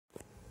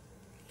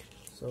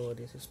So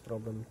this is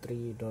problem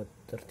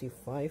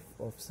 3.35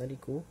 of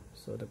Sadiku.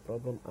 So the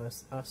problem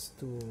asks us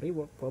to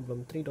rework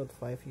problem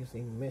 3.5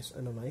 using mesh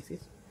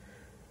analysis.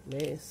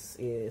 Mesh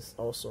is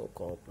also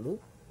called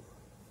loop.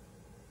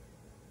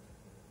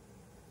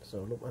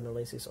 So loop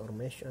analysis or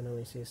mesh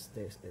analysis,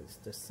 this is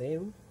the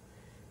same.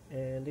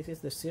 And this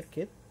is the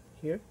circuit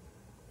here.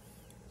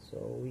 So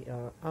we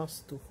are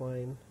asked to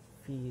find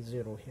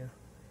V0 here.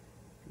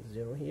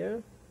 V0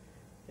 here.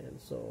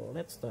 And so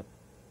let's start.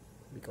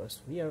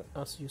 Because we are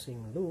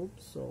using loop,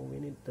 so we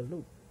need the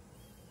loop.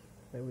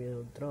 I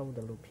will draw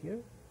the loop here.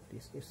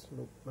 This is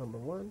loop number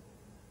 1.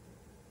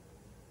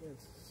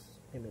 Let's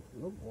name it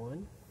loop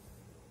 1.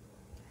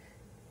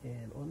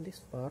 And on this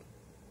part,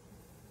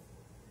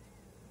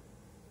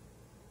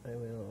 I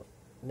will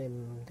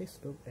name this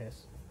loop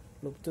as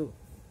loop 2.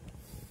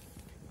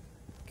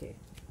 Okay.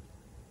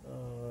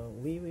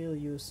 We will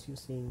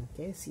using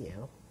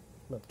KCL,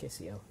 not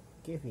KCL,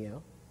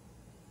 KVL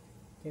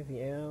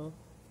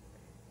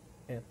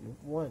at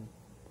loop 1.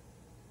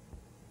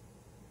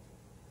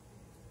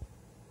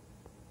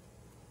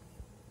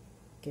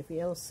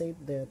 KVL said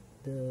that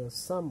the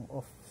sum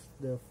of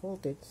the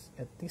voltage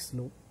at this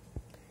loop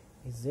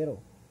is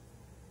 0.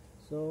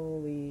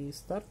 So we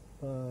start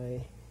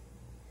by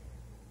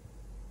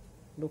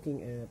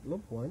looking at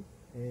loop 1,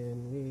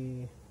 and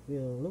we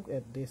will look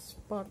at this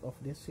part of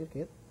this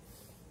circuit.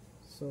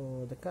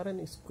 So the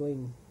current is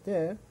going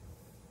there,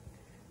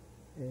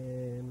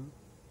 and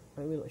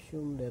I will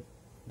assume that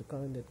the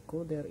current that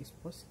go there is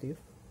positive,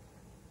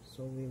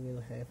 so we will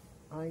have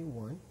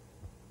I1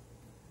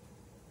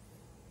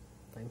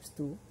 times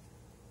 2.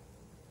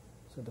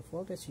 So the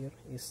voltage here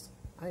is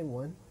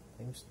I1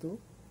 times 2,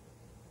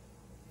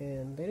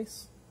 and there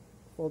is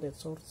voltage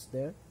source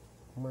there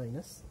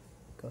minus,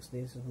 because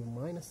this is the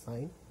minus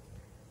sign,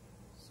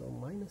 so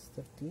minus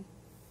 30.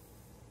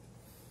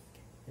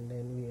 And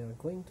then we are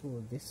going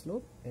to this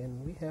loop,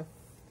 and we have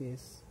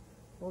this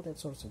voltage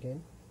source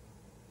again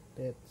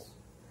that's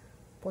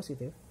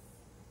positive,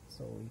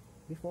 so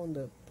we found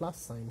the plus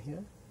sign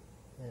here,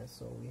 and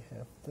so we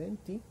have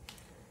 20.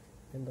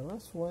 And the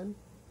last one,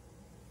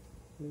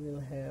 we will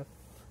have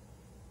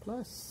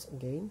plus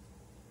again,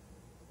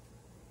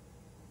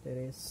 there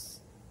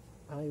is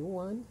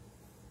I1,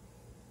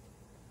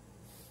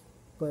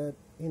 but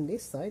in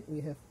this side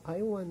we have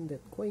I1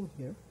 that going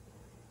here,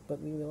 but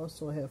we will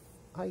also have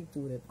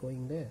I2 that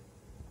going there,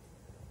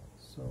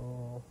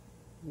 so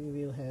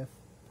we will have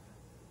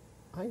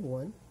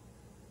I1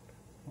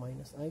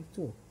 minus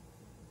I2,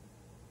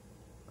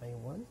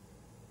 I1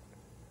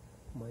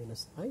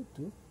 minus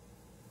I2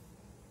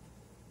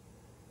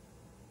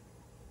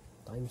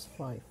 times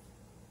 5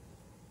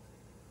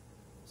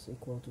 is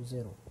equal to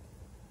 0.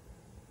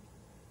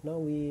 Now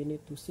we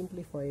need to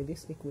simplify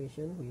this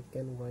equation. We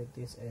can write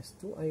this as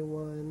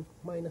 2I1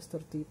 minus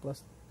 30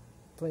 plus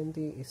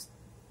 20 is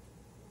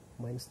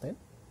minus 10,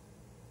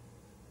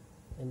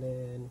 and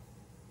then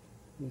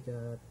we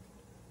got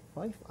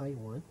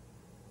 5I1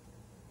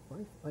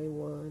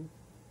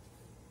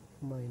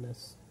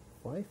 minus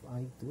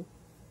 5I2.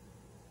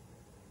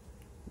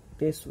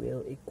 This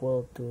will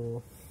equal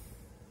to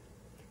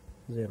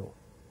 0.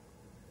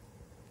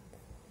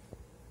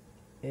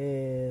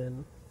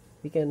 And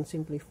we can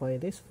simplify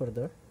this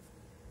further.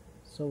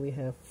 So we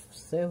have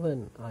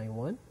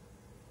 7I1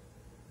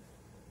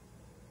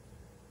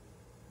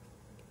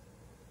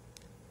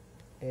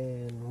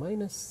 and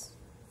minus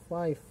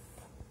 5I2.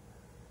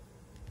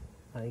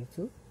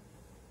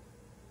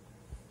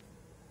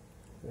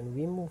 When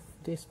we move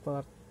this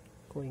part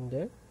going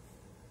there,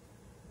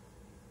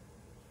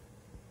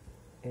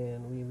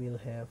 and we will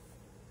have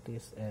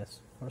this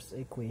as first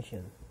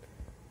equation.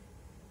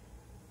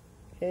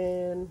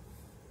 And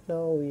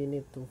now we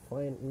need to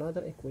find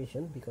another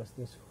equation, because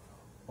this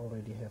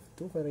already have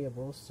two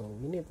variables, so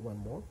we need one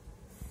more.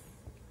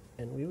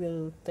 And we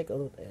will take a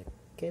look at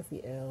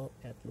KVL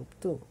at loop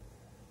 2.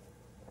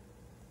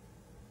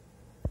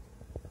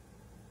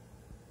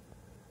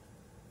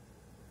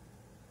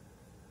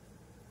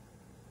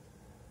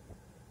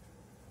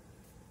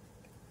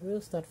 We'll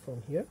start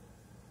from here.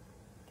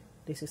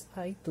 This is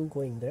I2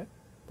 going there,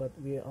 but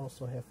we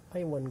also have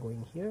I1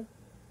 going here,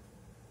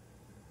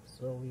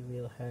 so we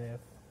will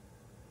have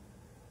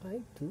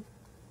I2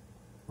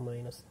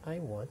 minus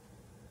I1,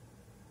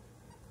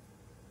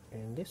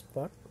 and this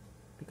part,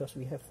 because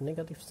we have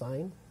negative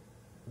sign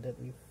that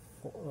we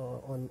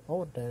on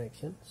our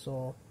direction,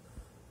 so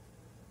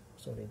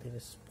sorry, this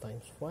is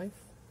times 5,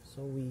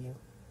 so we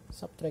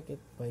subtract it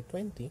by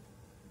 20,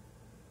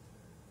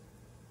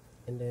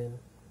 and then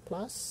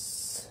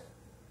plus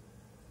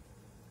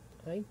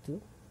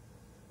I2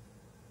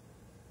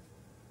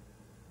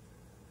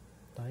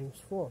 times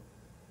 4,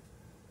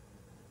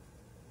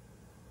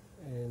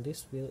 and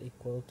this will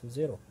equal to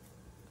 0.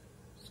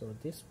 So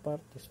this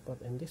part,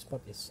 and this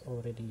part is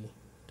already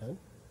done,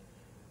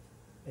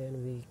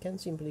 and we can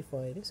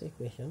simplify this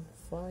equation.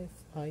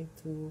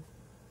 5I2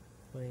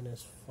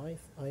 minus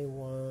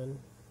 5I1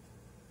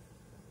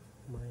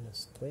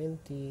 minus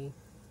 20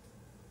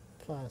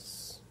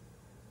 plus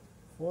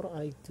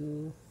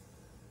 4i2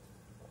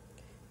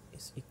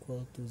 is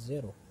equal to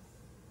 0.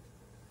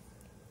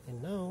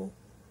 And now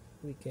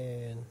we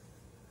can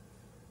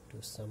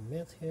do some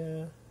math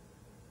here.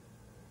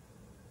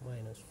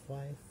 Minus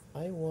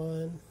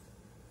 5i1,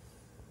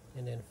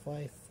 and then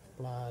 5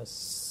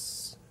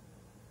 plus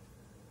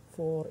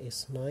 4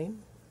 is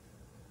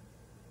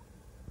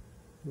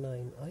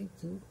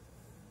 9i2,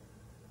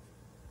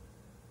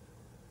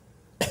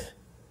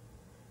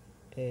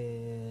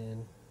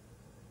 and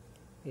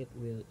it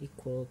will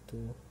equal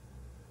to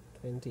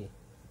 20.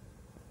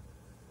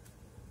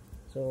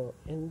 So,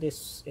 and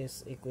this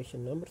is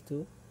equation number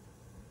 2.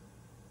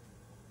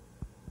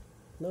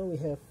 Now we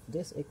have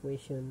this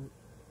equation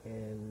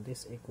and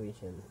this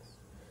equations,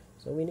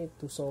 so we need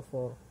to solve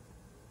for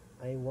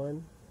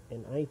i1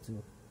 and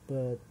i2,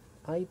 but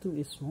i2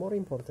 is more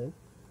important.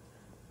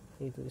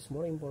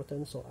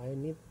 So I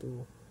need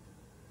to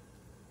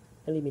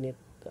eliminate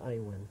the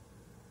i1.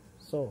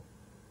 So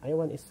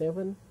i1 is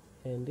 7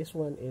 and this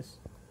one is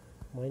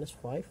minus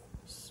 5,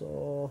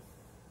 so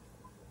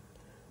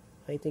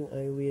I think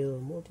I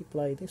will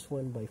multiply this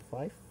one by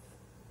 5,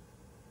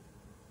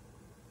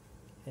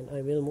 and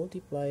I will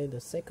multiply the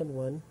second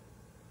one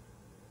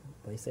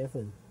by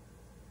 7.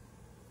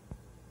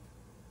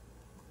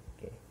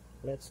 Okay,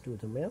 let's do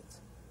the math.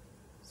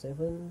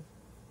 7,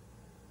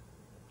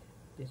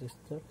 this is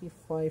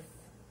 35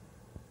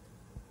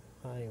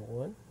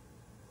 i1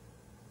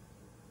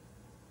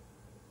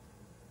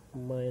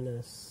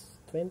 minus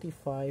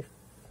 25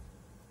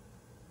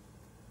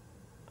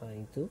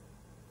 i2,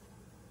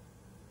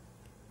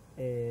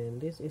 and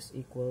this is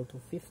equal to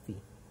 50.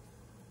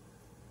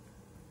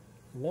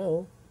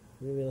 Now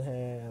we will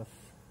have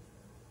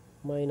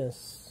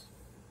minus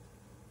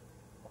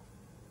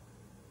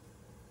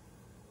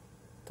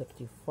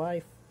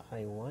 35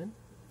 i1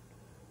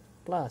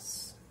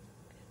 plus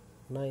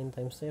 9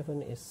 times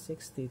 7 is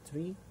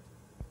 63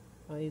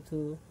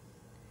 i2,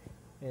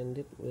 and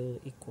it will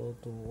equal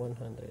to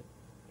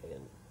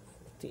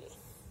 140.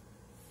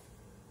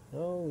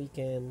 Now we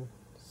can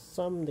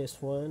sum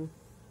this one,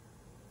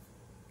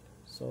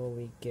 so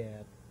we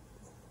get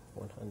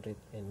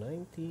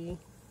 190,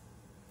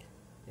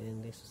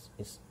 and this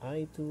is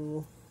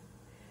i2,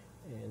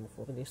 and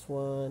for this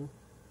one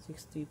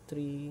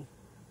 63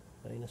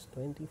 minus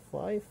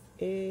 25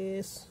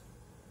 is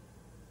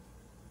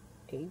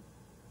 38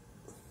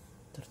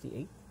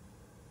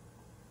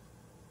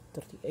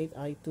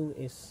 i2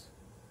 is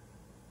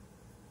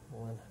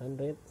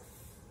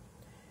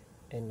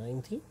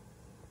 190,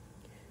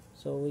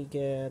 so we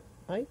get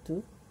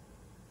i2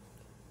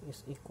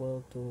 is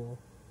equal to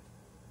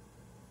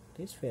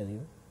this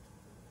value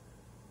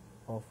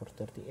over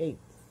 38,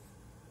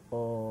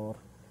 or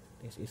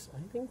this is,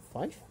 I think,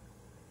 5.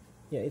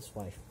 Yeah, it's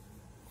 5.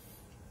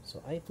 So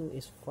i2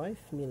 is 5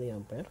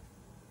 milliampere.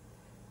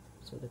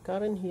 So the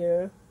current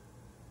here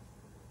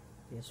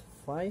is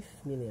 5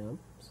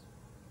 milliamps,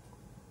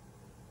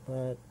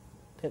 but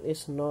that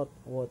is not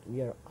what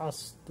we are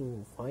asked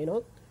to find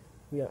out.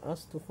 We are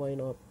asked to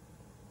find out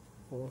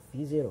for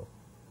V0,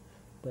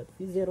 but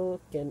V0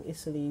 can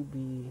easily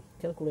be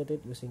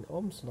calculated using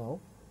Ohm's law.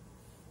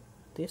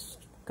 This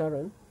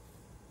current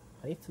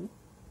I2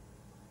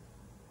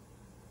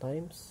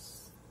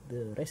 times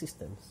the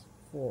resistance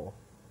 4.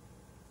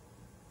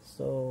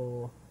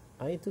 So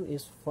I2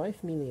 is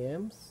 5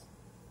 milliamps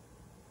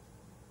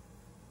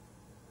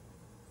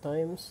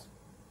times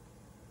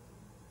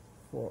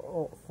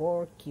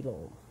 4 kilo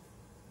ohm.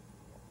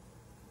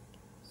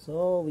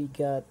 So we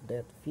got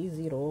that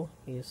V0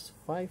 is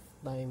 5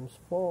 times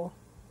 4,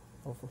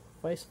 of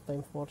 5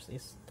 times 4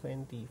 is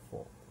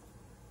 24.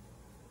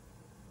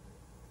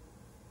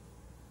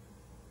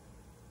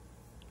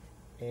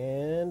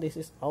 And this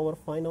is our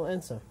final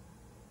answer.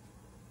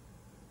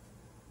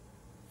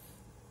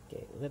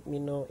 Okay, let me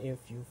know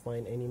if you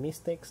find any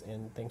mistakes,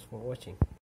 and thanks for watching.